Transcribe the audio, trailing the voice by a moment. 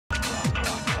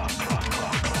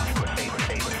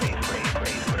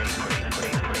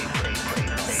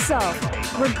So,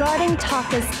 regarding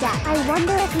Taka's death, I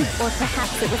wonder if he, or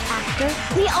perhaps it was after,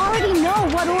 we already know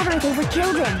what order they were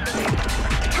killed in.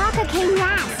 Taka came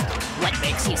last. What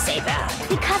makes you say that?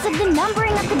 Because of the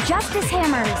numbering of the Justice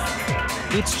Hammers.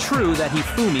 It's true that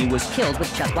Hifumi was killed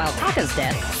with just while Taka's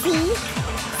dead. See?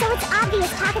 So it's obvious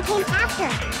Taka came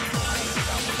after.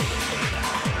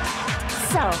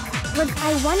 So,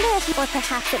 I wonder if, or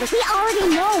perhaps it was, we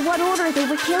already know what order they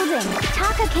were killed in.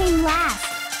 Taka came last.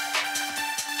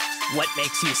 What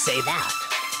makes you say that?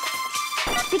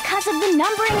 Because of the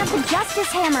numbering of the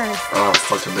Justice Hammers. Oh,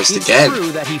 fuck, I missed again. It's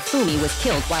true that Hifumi was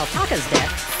killed while Taka's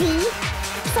dead. See?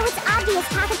 So it's obvious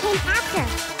Taka came after.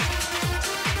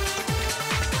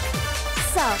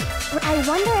 So, I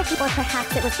wonder if, or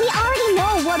perhaps it was, we already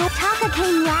know what Taka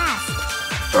came last.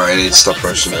 Alright, I need to stop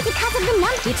rushing it. Because of the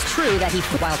numbers. It's true that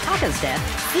while Taka's dead.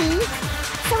 See?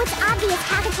 So it's obvious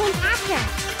Taka came after.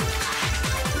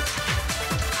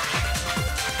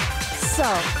 So,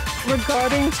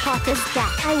 regarding Taka's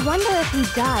death, I wonder if he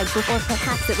died before,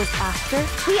 perhaps it was after.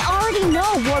 We already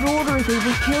know what order they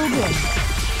were killed in.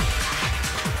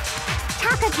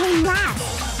 Taka came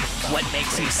last. What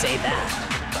makes you say that?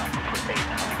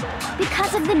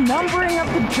 Because of the numbering of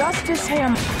the Justice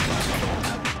Hammer.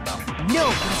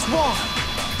 No, that's wrong.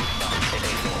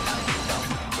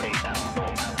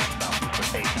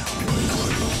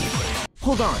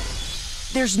 Hold on.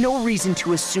 There's no reason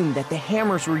to assume that the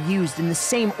hammers were used in the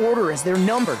same order as their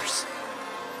numbers.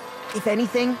 If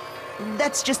anything,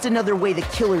 that's just another way the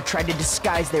killer tried to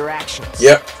disguise their actions.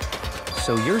 Yep.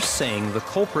 So you're saying the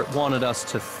culprit wanted us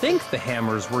to think the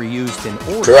hammers were used in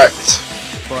order? Correct.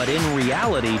 But in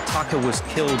reality, Taka was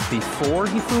killed before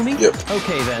Hifumi? Yep.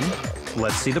 Okay then,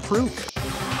 let's see the proof.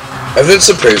 Evidence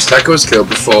proves Taka was killed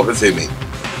before Hifumi.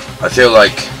 I feel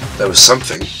like there was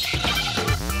something.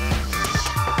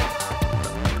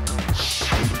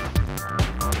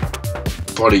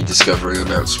 Body discovery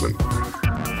announcement.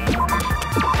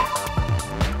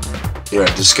 Yeah,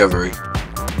 discovery.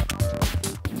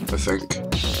 I think.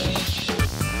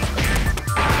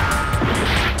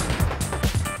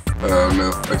 Oh no,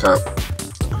 I can't.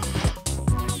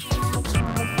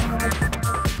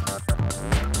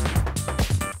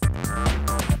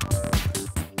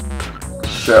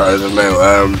 Yeah, I don't know.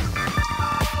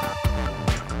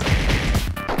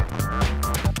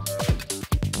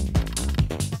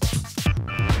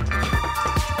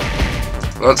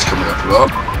 That's coming up a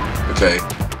lot. Okay.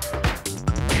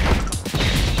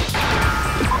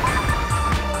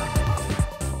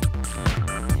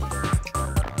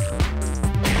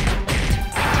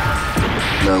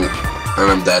 No,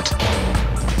 and I'm dead.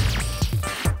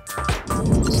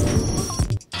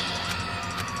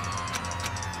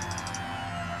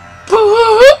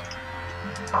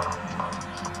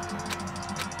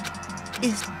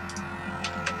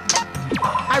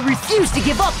 I refuse to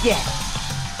give up yet!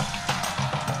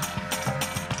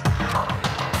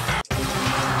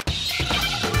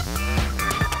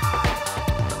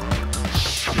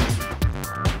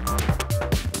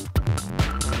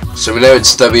 So we know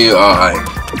it's W-R-I.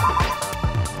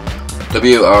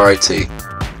 W-R-I-T.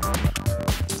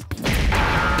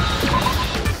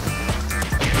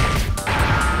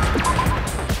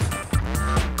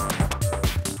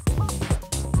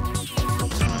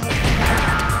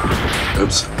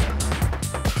 Oops.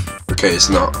 Okay, it's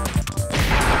not.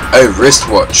 Oh,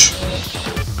 wristwatch.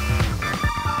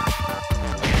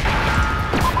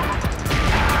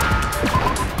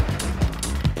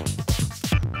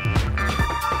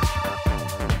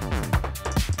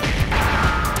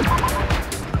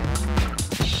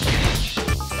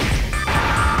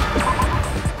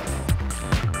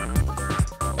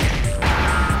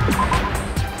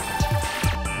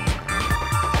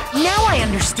 Now I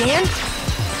understand!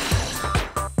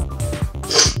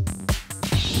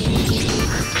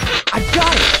 I've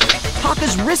got it!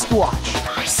 Taka's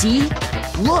wristwatch! See?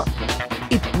 Look!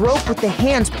 It broke with the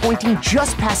hands pointing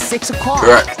just past 6 o'clock.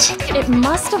 Correct. It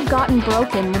must have gotten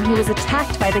broken when he was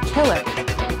attacked by the killer.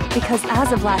 Because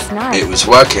as of last night... It was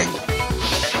working.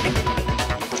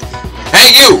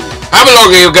 Hey you! How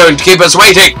long are you going to keep us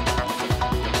waiting?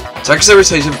 Taka's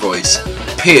irritated voice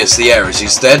pierced the air as he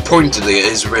stared pointedly at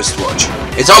his wristwatch.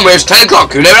 It's almost 10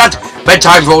 o'clock, you know that?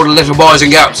 Bedtime for all the little boys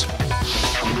and girls.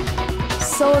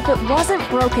 So if it wasn't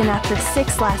broken after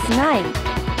 6 last night,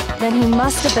 then he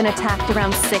must have been attacked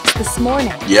around 6 this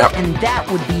morning. Yep. And that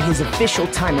would be his official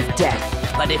time of death.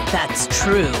 But if that's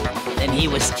true, then he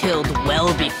was killed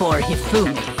well before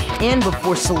Hifumi. And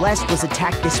before Celeste was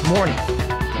attacked this morning,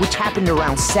 which happened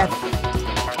around 7.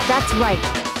 That's right.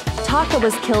 Taka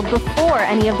was killed before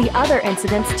any of the other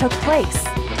incidents took place.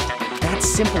 That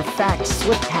simple fact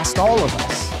slipped past all of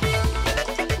us.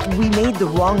 We made the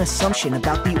wrong assumption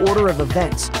about the order of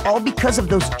events, all because of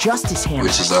those justice hammers.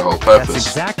 Which is the whole That's purpose.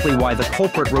 exactly why the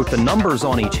culprit wrote the numbers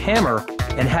on each hammer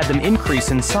and had them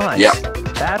increase in size. Yeah.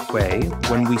 That way,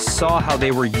 when we saw how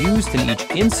they were used in each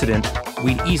incident,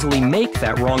 we'd easily make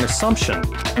that wrong assumption.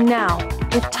 Now,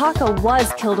 if Taka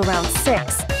was killed around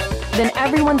 6, then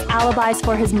everyone's alibis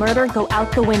for his murder go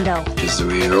out the window. Because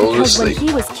we were all Because when asleep.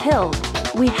 he was killed,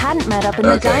 we hadn't met up in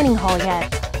the Okay. dining hall yet.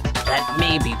 That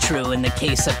may be true in the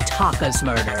case of Taka's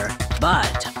murder,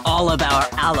 but all of our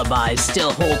alibis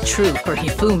still hold true for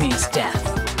Hifumi's death.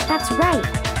 That's right.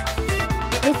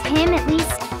 With him, at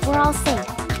least, we're all safe.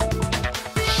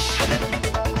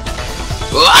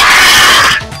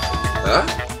 Huh?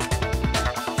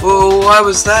 Well, why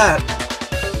was that?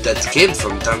 That came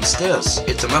from downstairs.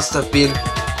 It must have been...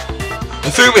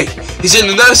 Hifumi! He's in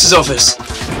the nurse's office!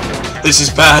 This is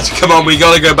bad. Come on, we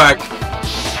gotta go back.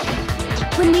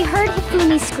 When we heard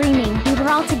Hifumi screaming, we were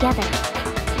all together.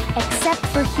 Except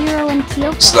for Hiro and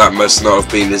Kyoko. So that must not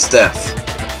have been his death.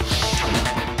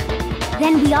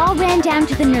 Then we all ran down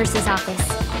to the nurse's office.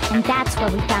 And that's where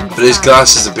we found the But his body.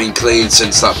 glasses have been cleaned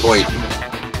since that point.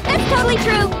 That's totally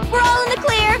true. We're all in the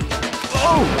clear.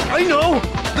 Oh, I know!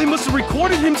 They must have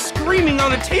recorded him screaming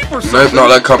on a tape or something. Nope, not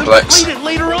that complex. Then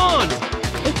played it later on.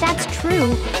 If that's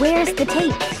true, where's the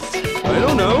tape? I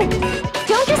don't know.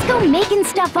 Don't just go making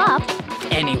stuff up.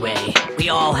 Anyway, we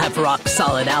all have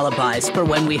rock-solid alibis for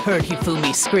when we heard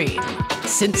Hifumi scream.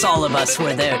 Since all of us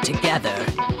were there together,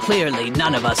 clearly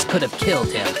none of us could have killed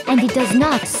him. And it does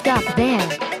not stop there.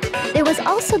 There was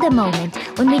also the moment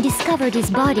when we discovered his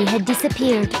body had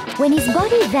disappeared. When his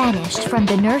body vanished from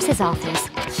the nurse's office,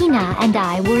 Hina and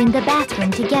I were in the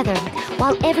bathroom together,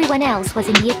 while everyone else was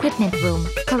in the equipment room,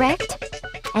 correct?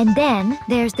 And then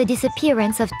there's the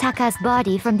disappearance of Taka's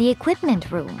body from the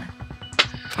equipment room.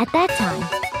 At that time,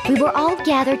 we were all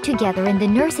gathered together in the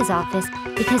nurse's office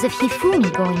because of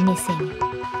Hifumi going missing.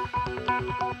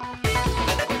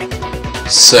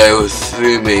 So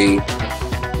Hifumi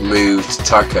moved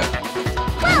Taka.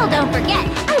 Well, don't forget,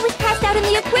 I was passed out in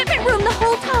the equipment room the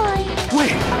whole time.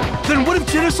 Wait, then what if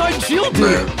Genocide Jill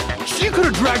did it? She could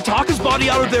have dragged Taka's body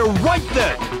out of there right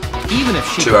then. Even if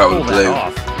she Too could out pull of the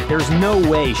that blue. off, there's no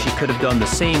way she could have done the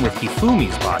same with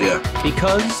Hifumi's body. Yeah.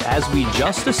 Because, as we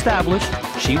just established,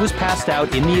 she was passed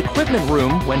out in the equipment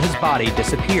room when his body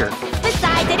disappeared.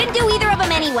 Besides, I didn't do either of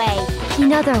them anyway.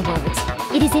 In other words,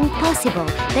 it is impossible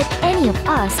that any of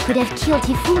us could have killed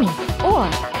Hifumi or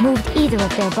moved either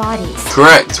of their bodies.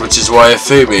 Correct, which is why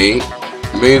Hifumi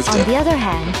moved On it. the other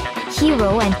hand,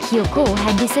 Hiro and Kyoko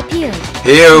had disappeared.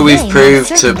 Here we've They proved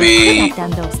most to certainly be... could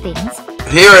have done those things.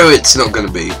 Hero it's not going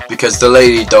to be, because the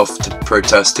lady doth to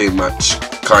protest too much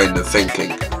kind of thinking.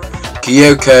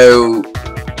 Kyoko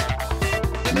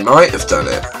might have done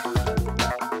it.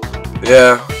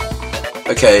 Yeah.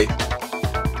 Okay.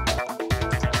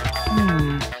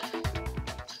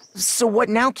 So what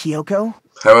now, Kyoko?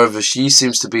 However, she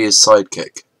seems to be his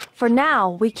sidekick. For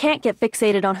now, we can't get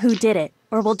fixated on who did it,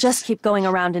 or we'll just keep going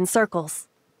around in circles.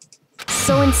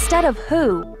 So instead of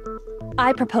who,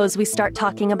 I propose we start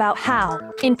talking about how.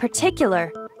 In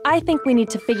particular, I think we need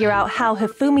to figure out how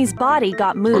Hifumi's body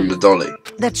got On the moved. dolly.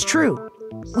 That's true.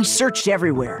 We searched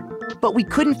everywhere, but we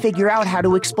couldn't figure out how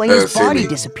to explain his body Fumi.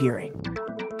 disappearing.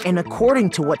 And according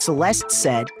to what Celeste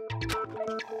said,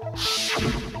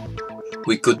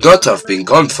 We could not have been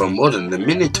gone for more than a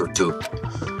minute or two.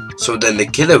 So then the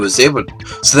killer was able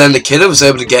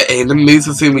to get in and move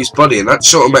Hifumi's body in that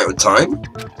short amount of time?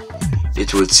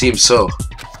 It would seem so.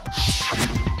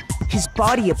 his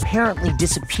body apparently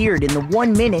disappeared in the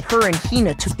 1 minute her and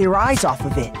Hina took their eyes off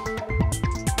of it.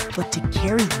 But to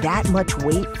carry that much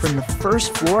weight from the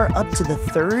first floor up to the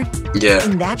third Yeah.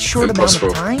 in that short Impossible.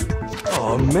 amount of time?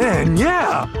 Oh man,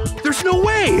 yeah. There's no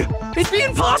way. It'd be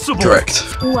impossible. Correct.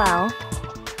 Well,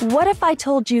 what if I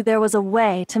told you there was a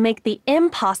way to make the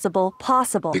impossible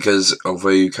possible? Because although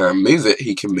you can't move it,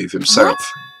 he can move himself.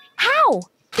 How?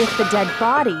 If the dead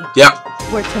body Yep.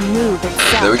 were to move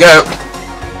itself. There we go.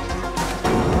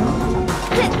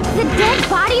 The dead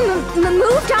body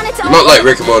moved on its own. Not like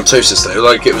Rick and Mortosis though,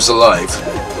 like it was alive.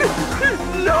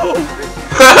 No.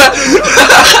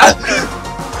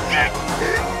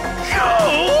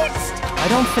 Ghost. I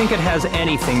don't think it has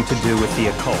anything to do with the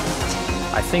occult.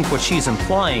 I think what she's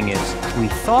implying is we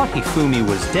thought Hifumi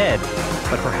was dead,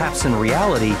 but perhaps in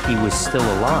reality he was still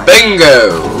alive.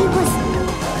 Bingo! He was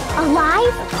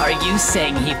alive? Are you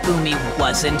saying Hifumi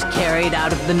wasn't carried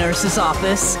out of the nurse's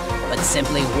office, but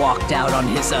simply walked out on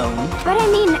his own? But I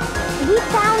mean, we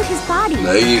found his body.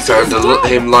 No, you found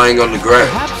him lying on the ground.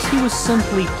 Perhaps he was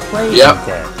simply playing Yep.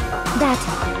 dead. That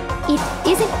it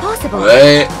isn't possible.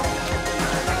 Wait.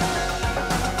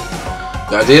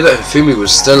 The idea that Hifumi was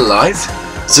still alive?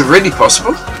 Is it really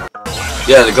possible?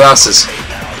 Yeah, the glasses.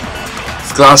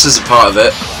 The glasses are part of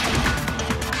it.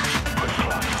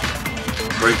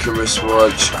 Breaking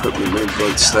wristwatch, equipment made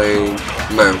blood stain.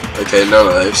 No. Okay, none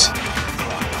of those.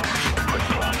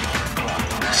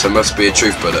 So it must be a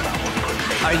truth bullet.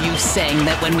 Are you saying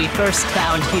that when we first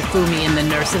found Hifumi in the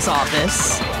nurse's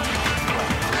office,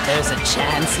 there's a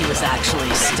chance he was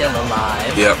actually still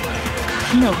alive? Yep.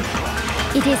 No,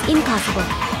 it is impossible.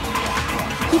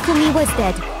 Hifumi was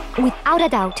dead, without a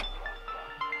doubt.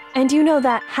 And you know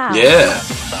that how? Yeah.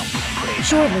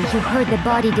 Surely you heard the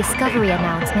body discovery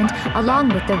announcement along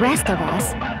with the rest of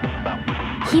us.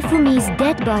 Hifumi's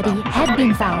dead body had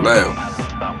been found. No.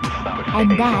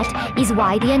 And that is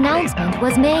why the announcement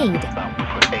was made.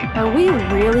 Are we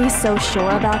really so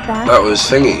sure about that? That was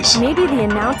Thingy's. Maybe the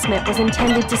announcement was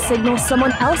intended to signal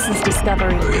someone else's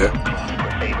discovery. Oh yeah.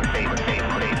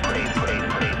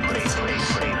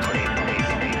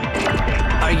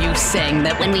 Are you saying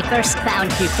that when we first found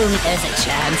Hifumi, there's a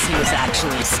chance he was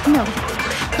actually No.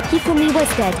 Hifumi was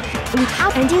dead.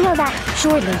 Without, and you know that.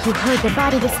 Surely you heard the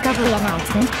body discovery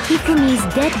announcement. Hifumi's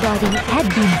dead body had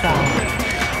been found.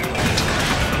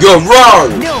 You're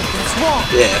wrong! No, that's wrong.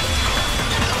 Yeah.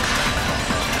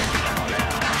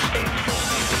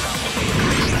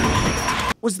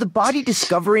 Was the body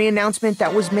discovery announcement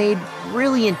that was made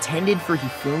really intended for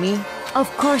Hifumi? Of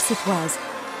course it was.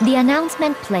 The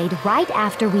announcement played right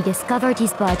after we discovered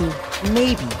his body.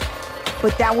 Maybe.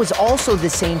 But that was also the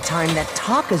same time that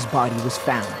Taka's body was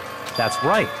found. That's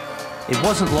right. It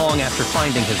wasn't long after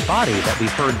finding his body that we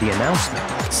heard the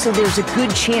announcement. So there's a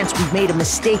good chance we've made a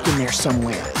mistake in there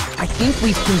somewhere. I think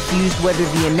we've confused whether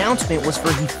the announcement was for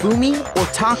Hifumi or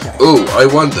Taka. Ooh, I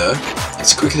wonder.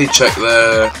 Let's quickly check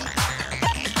the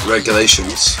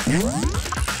regulations.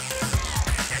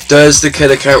 Does the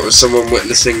killer count as someone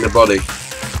witnessing the body?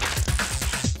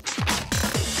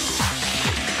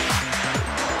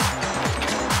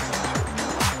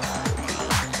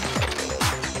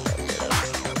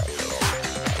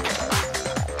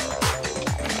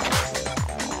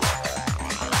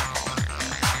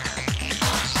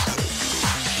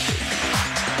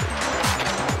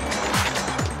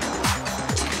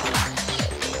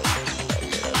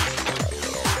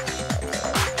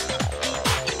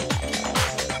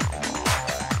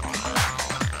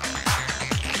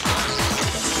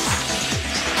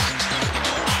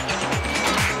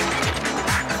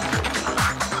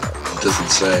 Doesn't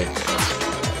say.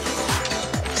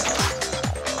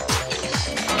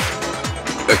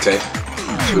 Okay.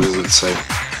 So what does it say?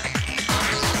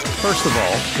 First of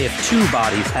all, if 2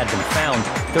 bodies had been found,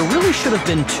 there really should have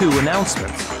been 2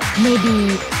 announcements.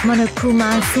 Maybe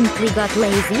Monokuma simply got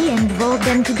lazy and rolled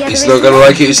them together. He's not gonna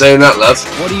like it you saying that, love.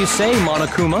 What do you say,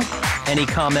 Monokuma? Any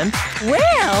comment?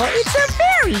 Well, it's a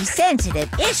very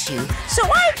sensitive issue, so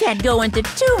I can't go into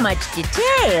too much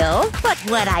detail. But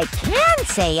what I can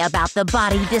say about the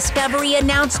body discovery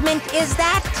announcement is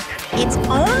that it's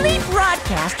only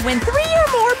broadcast when 3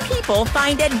 or more people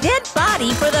find a dead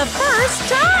body for the first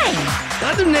time.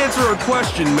 That didn't answer our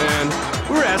question, man.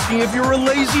 We're asking if you're a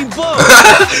lazy bug.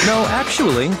 No,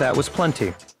 actually, that was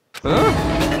plenty. Huh?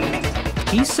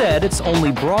 He said it's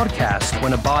only broadcast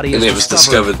when a body And is it was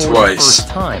discovered discovered for twice. the first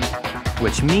time.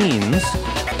 Which means,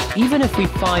 even if we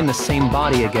find the same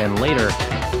body again later,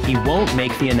 he won't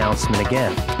make the announcement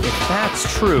again. If that's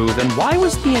true, then why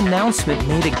was the announcement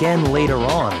made again later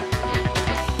on?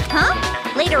 Huh?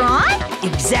 Later on?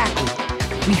 Exactly.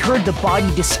 We heard the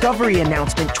body discovery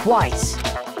announcement twice.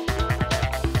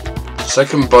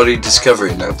 Second body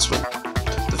discovery announcement.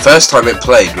 The first time it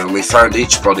played when we found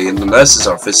each body in the nurse's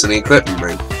office in the equipment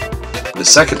room. The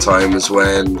second time was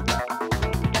when...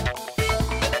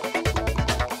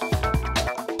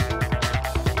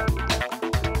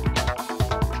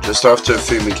 just after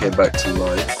Fumi came back to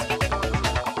life.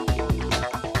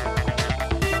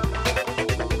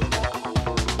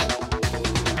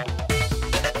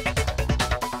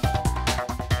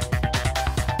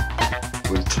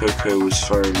 When Toko was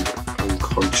found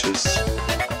unconscious.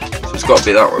 So it's got to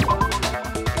be that one.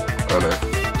 I know.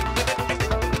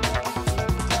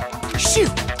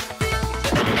 Shoot!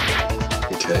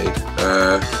 Okay.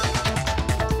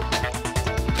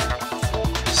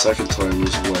 Second time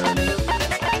was when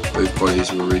both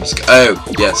bodies were rediscovered.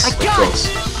 Oh, yes, of course.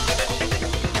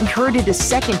 We heard it a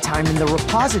second time in the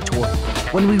repository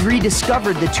when we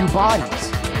rediscovered the 2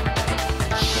 bodies.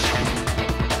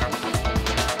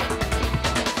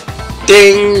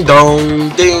 Ding dong,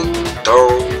 ding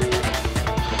dong.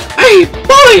 A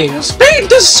body has been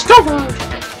discovered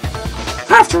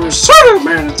after a certain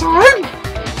amount of time,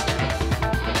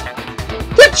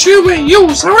 which which you may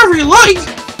use however you like.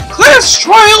 Class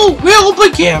trial will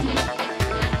begin.